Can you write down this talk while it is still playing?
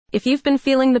If you've been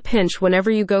feeling the pinch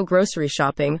whenever you go grocery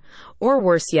shopping, or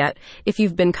worse yet, if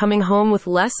you've been coming home with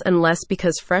less and less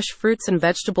because fresh fruits and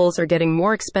vegetables are getting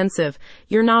more expensive,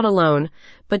 you're not alone.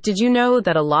 But did you know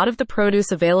that a lot of the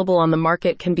produce available on the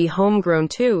market can be homegrown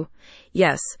too?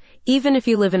 Yes, even if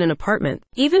you live in an apartment.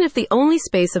 Even if the only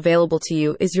space available to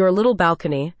you is your little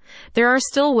balcony, there are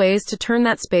still ways to turn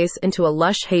that space into a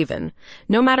lush haven,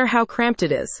 no matter how cramped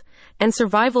it is. And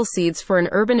Survival Seeds for an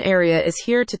Urban Area is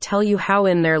here to tell you how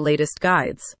in their latest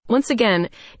guides. Once again,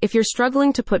 if you're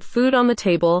struggling to put food on the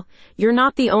table, you're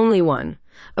not the only one.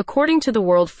 According to the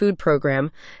World Food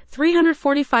Programme,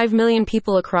 345 million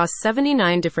people across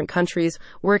 79 different countries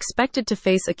were expected to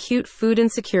face acute food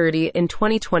insecurity in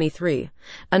 2023,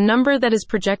 a number that is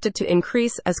projected to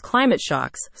increase as climate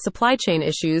shocks, supply chain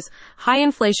issues, high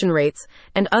inflation rates,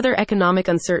 and other economic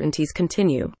uncertainties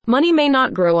continue. Money may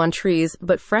not grow on trees,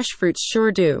 but fresh fruits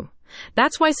sure do.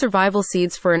 That's why Survival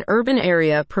Seeds for an Urban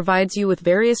Area provides you with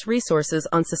various resources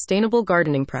on sustainable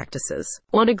gardening practices.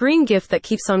 Want a green gift that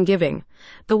keeps on giving?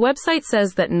 The website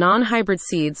says that non-hybrid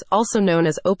seeds, also known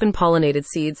as open-pollinated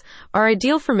seeds, are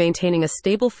ideal for maintaining a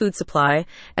stable food supply,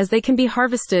 as they can be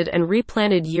harvested and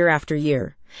replanted year after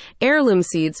year. Heirloom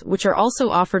seeds, which are also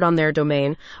offered on their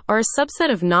domain, are a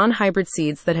subset of non-hybrid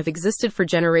seeds that have existed for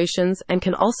generations and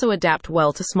can also adapt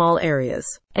well to small areas.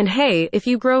 And hey, if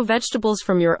you grow vegetables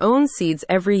from your own seeds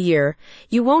every year,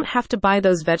 you won't have to buy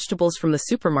those vegetables from the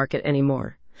supermarket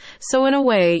anymore. So in a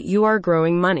way, you are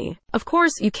growing money. Of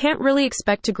course, you can't really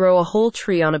expect to grow a whole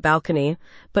tree on a balcony,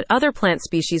 but other plant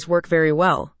species work very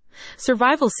well.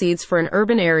 Survival Seeds for an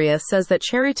Urban Area says that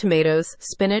cherry tomatoes,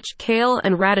 spinach, kale,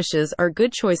 and radishes are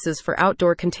good choices for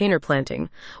outdoor container planting,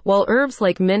 while herbs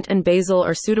like mint and basil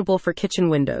are suitable for kitchen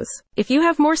windows. If you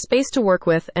have more space to work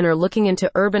with and are looking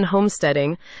into urban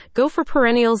homesteading, go for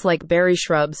perennials like berry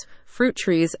shrubs, fruit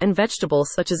trees, and vegetables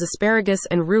such as asparagus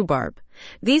and rhubarb.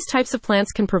 These types of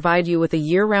plants can provide you with a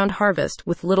year-round harvest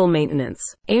with little maintenance.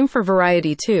 Aim for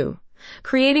variety too.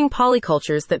 Creating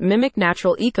polycultures that mimic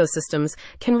natural ecosystems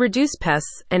can reduce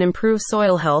pests and improve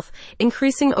soil health,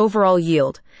 increasing overall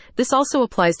yield. This also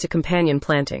applies to companion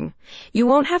planting. You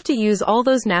won't have to use all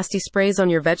those nasty sprays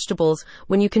on your vegetables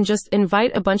when you can just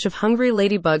invite a bunch of hungry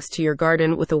ladybugs to your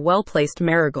garden with a well-placed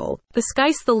marigold. The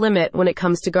sky's the limit when it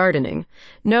comes to gardening.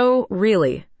 No,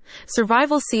 really.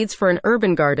 Survival Seeds for an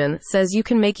Urban Garden says you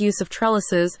can make use of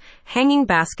trellises, hanging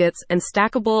baskets, and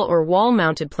stackable or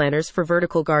wall-mounted planters for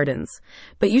vertical gardens.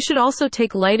 But you should also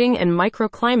take lighting and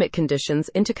microclimate conditions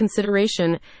into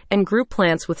consideration and group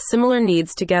plants with similar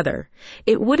needs together.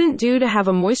 It wouldn't do to have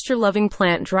a moisture-loving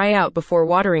plant dry out before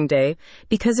watering day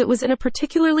because it was in a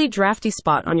particularly drafty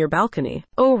spot on your balcony.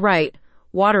 Oh, right,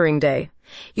 watering day.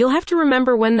 You'll have to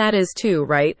remember when that is too,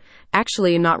 right?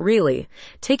 Actually, not really.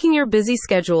 Taking your busy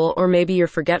schedule or maybe your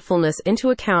forgetfulness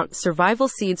into account, Survival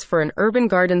Seeds for an Urban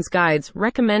Garden's guides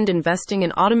recommend investing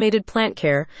in automated plant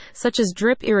care, such as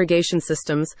drip irrigation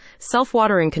systems,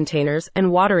 self-watering containers,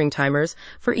 and watering timers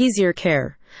for easier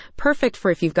care. Perfect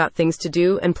for if you've got things to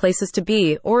do and places to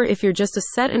be, or if you're just a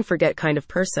set and forget kind of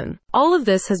person. All of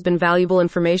this has been valuable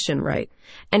information, right?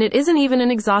 And it isn't even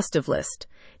an exhaustive list.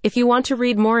 If you want to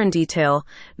read more in detail,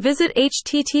 visit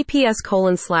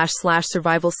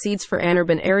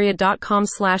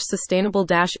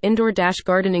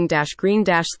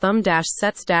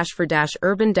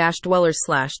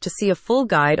to see a full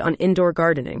guide on indoor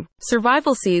gardening.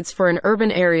 Survival Seeds for an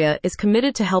Urban Area is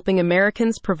committed to helping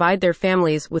Americans provide their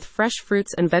families with fresh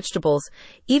fruits and vegetables,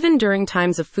 even during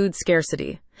times of food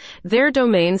scarcity. Their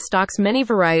domain stocks many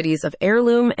varieties of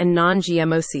heirloom and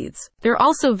non-GMO seeds. They're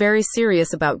also very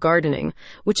serious about gardening,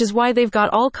 which is why they've got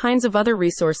all kinds of other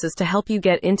resources to help you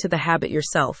get into the habit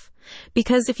yourself.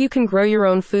 Because if you can grow your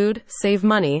own food, save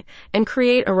money, and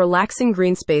create a relaxing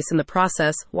green space in the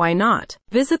process, why not?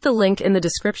 Visit the link in the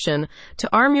description to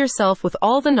arm yourself with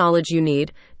all the knowledge you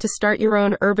need to start your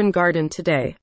own urban garden today.